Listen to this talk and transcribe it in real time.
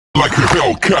like a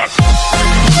Hellcat.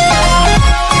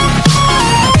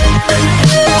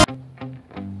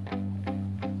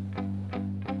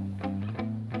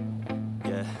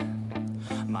 Yeah,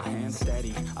 my hands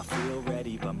steady, I feel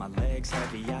ready, but my legs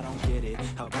heavy, I don't get it.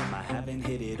 How come I haven't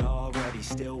hit it already?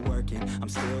 Still working, I'm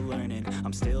still learning,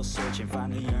 I'm still searching,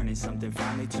 finally earning something,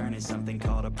 finally turning something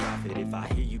called a profit. If I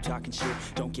hear you talking shit,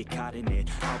 don't get caught in it.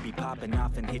 I'll be popping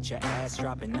off and hit your ass,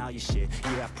 dropping all your shit.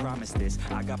 Yeah, I promise this,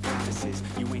 I got promises,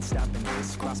 you ain't stopping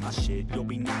this. Cross my shit, you'll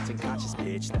be knocked unconscious,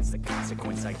 bitch. That's the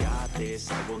consequence, I got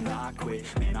this, I will not quit.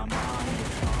 Man, I'm on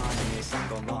it, honest, I'm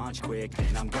gonna launch quick,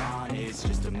 then I'm gone. It's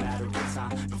just a matter of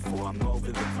time before I'm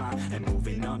over the climb and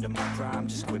moving under my prime.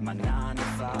 Just quit my 9 to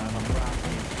 5, I'm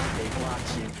rocking, they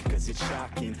watching, cause it's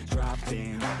shocking.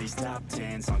 Dropping all these top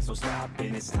 10 songs, no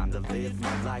stopping. It's time to live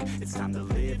my life, it's time to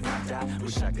live, not die.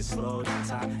 Wish I could slow down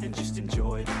time and just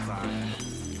enjoy the climb.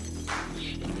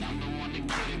 And I'm the one to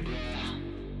get it, bro.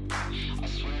 I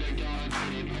swear to God, I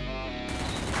get it, bro.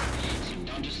 So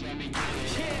don't just let me get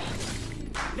it.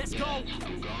 Yeah, let's go. I'm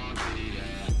gonna get it,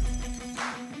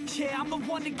 yeah. Yeah, I'm the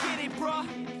one to get it, bro.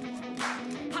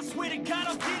 I swear to God,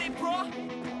 I'll get it, bro.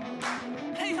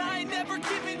 Hey, I ain't never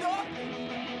giving up.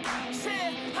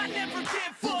 Yeah, I never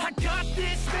give up. I got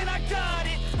this, man, I got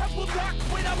it. I will not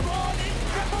quit, I'm on it.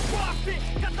 Never rock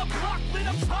it. Got the block lit,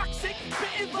 I'm toxic.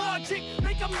 Spitting logic,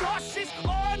 make them nauseous.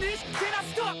 Honest, can I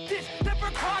stop this?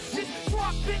 Never cautious,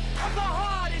 drop it. I'm the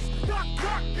hardest. Knock,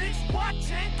 knock, bitch,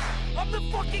 watch it. I'm the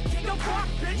fucking king of rock,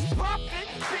 bitch. Profit,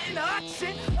 spitting hot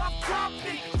shit. I'm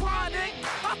topic, chronic.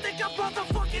 I think I'm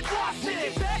motherfucking lost it.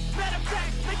 Making back, matter of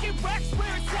fact, making racks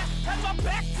where it's at. Have my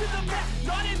back to the mat,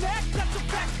 not an act, that's a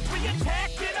fact. We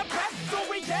attack in a pack, so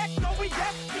react, no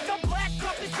react. Think I'm black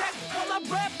off his ass, while I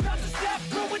rap, bounce a step,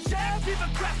 throw a jab, give a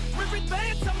crap. We're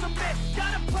advanced, I'm the man,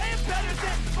 got a plan better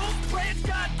than both brands.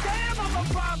 Goddamn, I'm a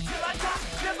rhyme till I die.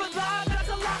 Never lie, that's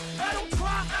a lie. I don't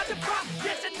try, I defy.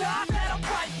 Get to die, that I'm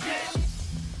right, yeah.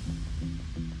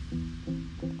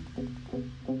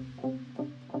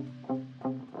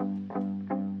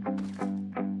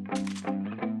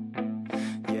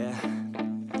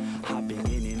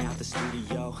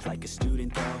 Like a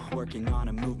student though, working on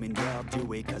a movement, yeah, I'll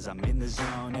do it cause I'm in the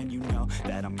zone. And you know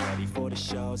that I'm ready for the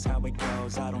shows. How it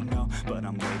goes, I don't know, but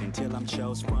I'm waiting till I'm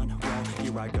chose. Front row,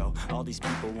 here I go. All these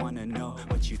people wanna know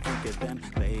what you think of them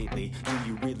lately. Do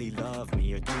you really love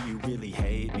me or do you really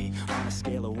hate me? On a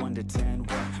scale of 1 to 10,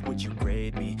 what would you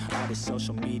grade me? All this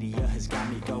social media has got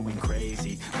me going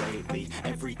crazy lately.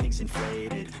 Everything's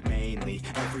inflated, mainly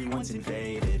everyone's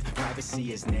invaded.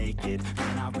 Privacy is naked,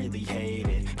 man, I really hate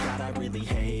it. God, I really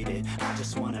hate it. I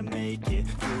just wanna make it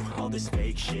through all this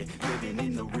fake shit. Living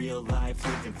in the real life,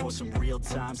 living for some real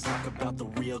times. Talk about the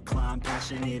real climb,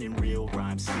 passionate in real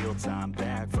rhymes. Steal time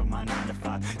back from my 9 to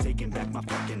 5, taking back my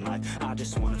fucking life. I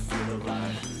just wanna feel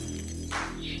alive.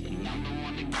 And I'm the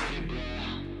one to get it, bro.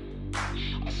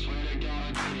 I swear to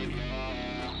God, I get it,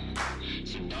 bro.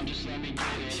 So don't just let me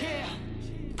get it. Yeah,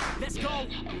 let's go.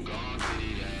 I'm gonna get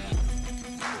it,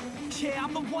 yeah. Yeah,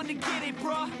 I'm the one to get it,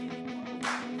 bro.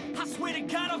 I swear to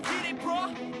God, I'll get it,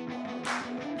 bro.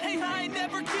 Hey, I ain't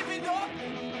never giving up.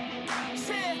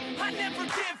 Yeah, I never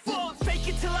give up. Fake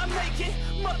it till I make it.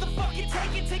 Motherfucking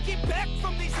take it back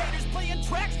from these haters. Playing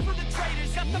tracks for the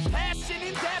traitors. Got the passion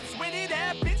and that's when it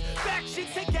happens.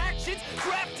 Factions take actions,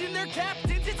 drafting their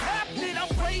captains. It's happening, I'm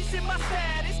raising my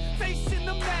status. Facing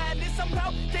the madness, I'm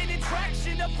out gaining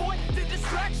traction. Avoid the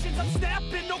distractions, I'm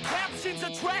snapping, no captions.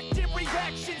 Attracting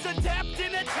reactions,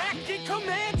 adapting, attacking,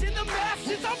 commanding the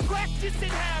masses. I'm practicing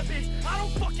habits, I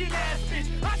don't fucking ask bitch.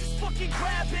 I just fucking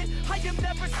grab it, I am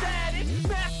never static.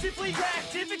 Massively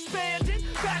active, expanding,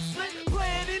 backslid,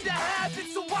 planning to have it.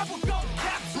 So I will go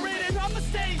capture it and I'ma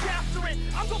stay after it.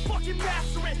 I'm gonna fucking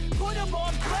master it, put them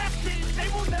on blast it. They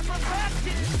will never last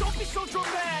it, don't be so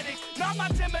dramatic. Not my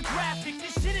demographic,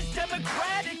 this shit is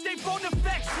democratic. They phone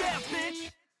effects, yeah bitch.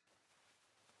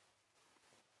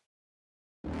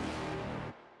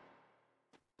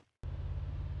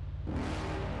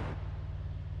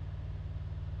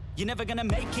 You're never gonna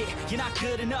make it, you're not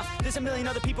good enough. There's a million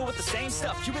other people with the same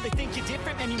stuff. You really think you're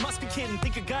different? Man, you must be kidding.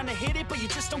 Think you're gonna hit it, but you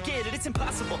just don't get it. It's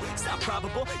impossible, it's not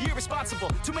probable, you're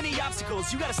irresponsible. Too many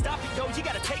obstacles, you gotta stop it, yo. You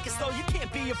gotta take it slow, you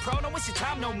can't be a pro. Don't waste your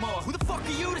time no more. Who the fuck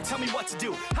are you to tell me what to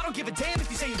do? I don't give a damn if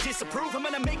you say you disapprove. I'm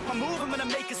gonna make my move, I'm gonna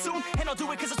make it soon. And I'll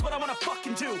do it cause it's what I wanna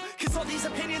fucking do. Cause all these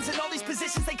opinions and all these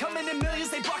positions, they come in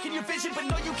millions, they blocking your vision. But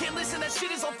no, you can't listen, that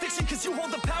shit is all fiction. Cause you hold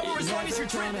the power as long as you're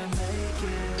dreaming.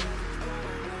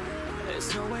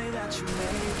 There's no way that you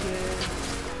make it.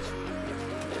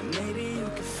 And maybe you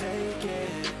can fake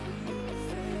it,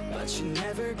 but you're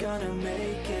never gonna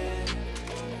make it.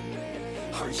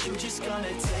 Are you just gonna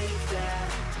take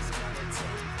that?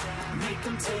 Make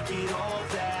them take it all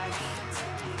back.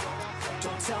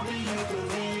 Don't tell me you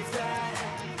believe that.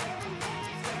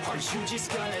 Are you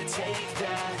just gonna take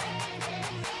that?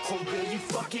 Or will you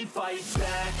fucking fight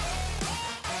back?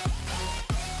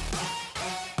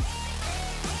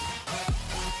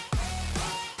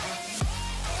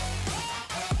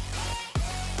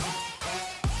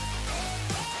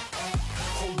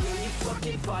 Or will you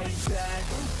fucking fight back?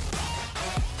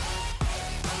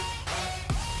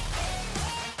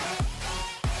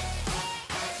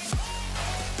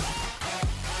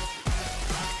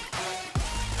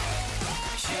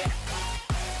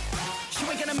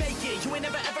 You ain't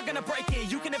never ever gonna break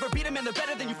it. You can never beat them and they're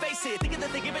better than you face it. Thinking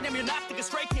that they give a damn, you're not, think a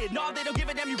stray kid. No, they don't give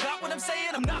a damn, you got what I'm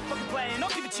saying? I'm not fucking playing, I'll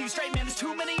give it to you straight, man. There's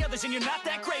too many others and you're not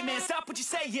that great, man. Stop what you're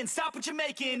saying, stop what you're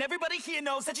making. Everybody here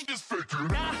knows that you just faking.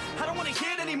 Nah, I don't wanna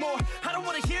hear it anymore, I don't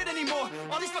wanna hear it anymore.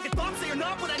 All these fucking thoughts, they are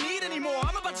not what I need anymore.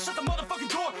 I'm about to shut the motherfucking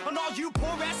door on all you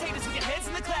poor ass haters with your heads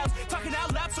in the clouds, talking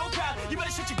out loud so proud. You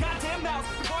better shut your goddamn mouth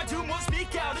before I do more,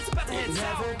 speak out. It's about to head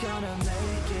south. Never gonna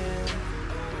make it.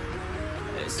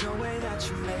 There's no way that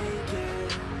you make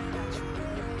it.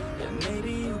 And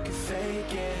maybe you can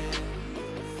fake it,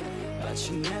 but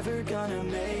you're never gonna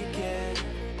make it.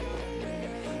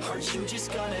 Are you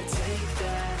just gonna take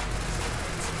that?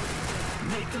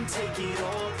 Make them take it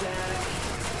all back.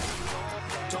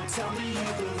 Don't tell me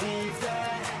you believe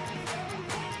that.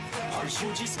 Are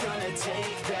you just gonna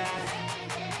take that?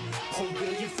 Or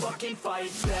will you fucking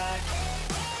fight back?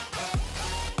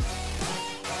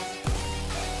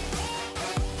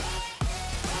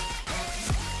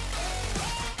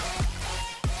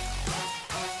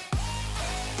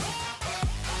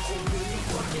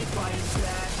 Fight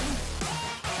back.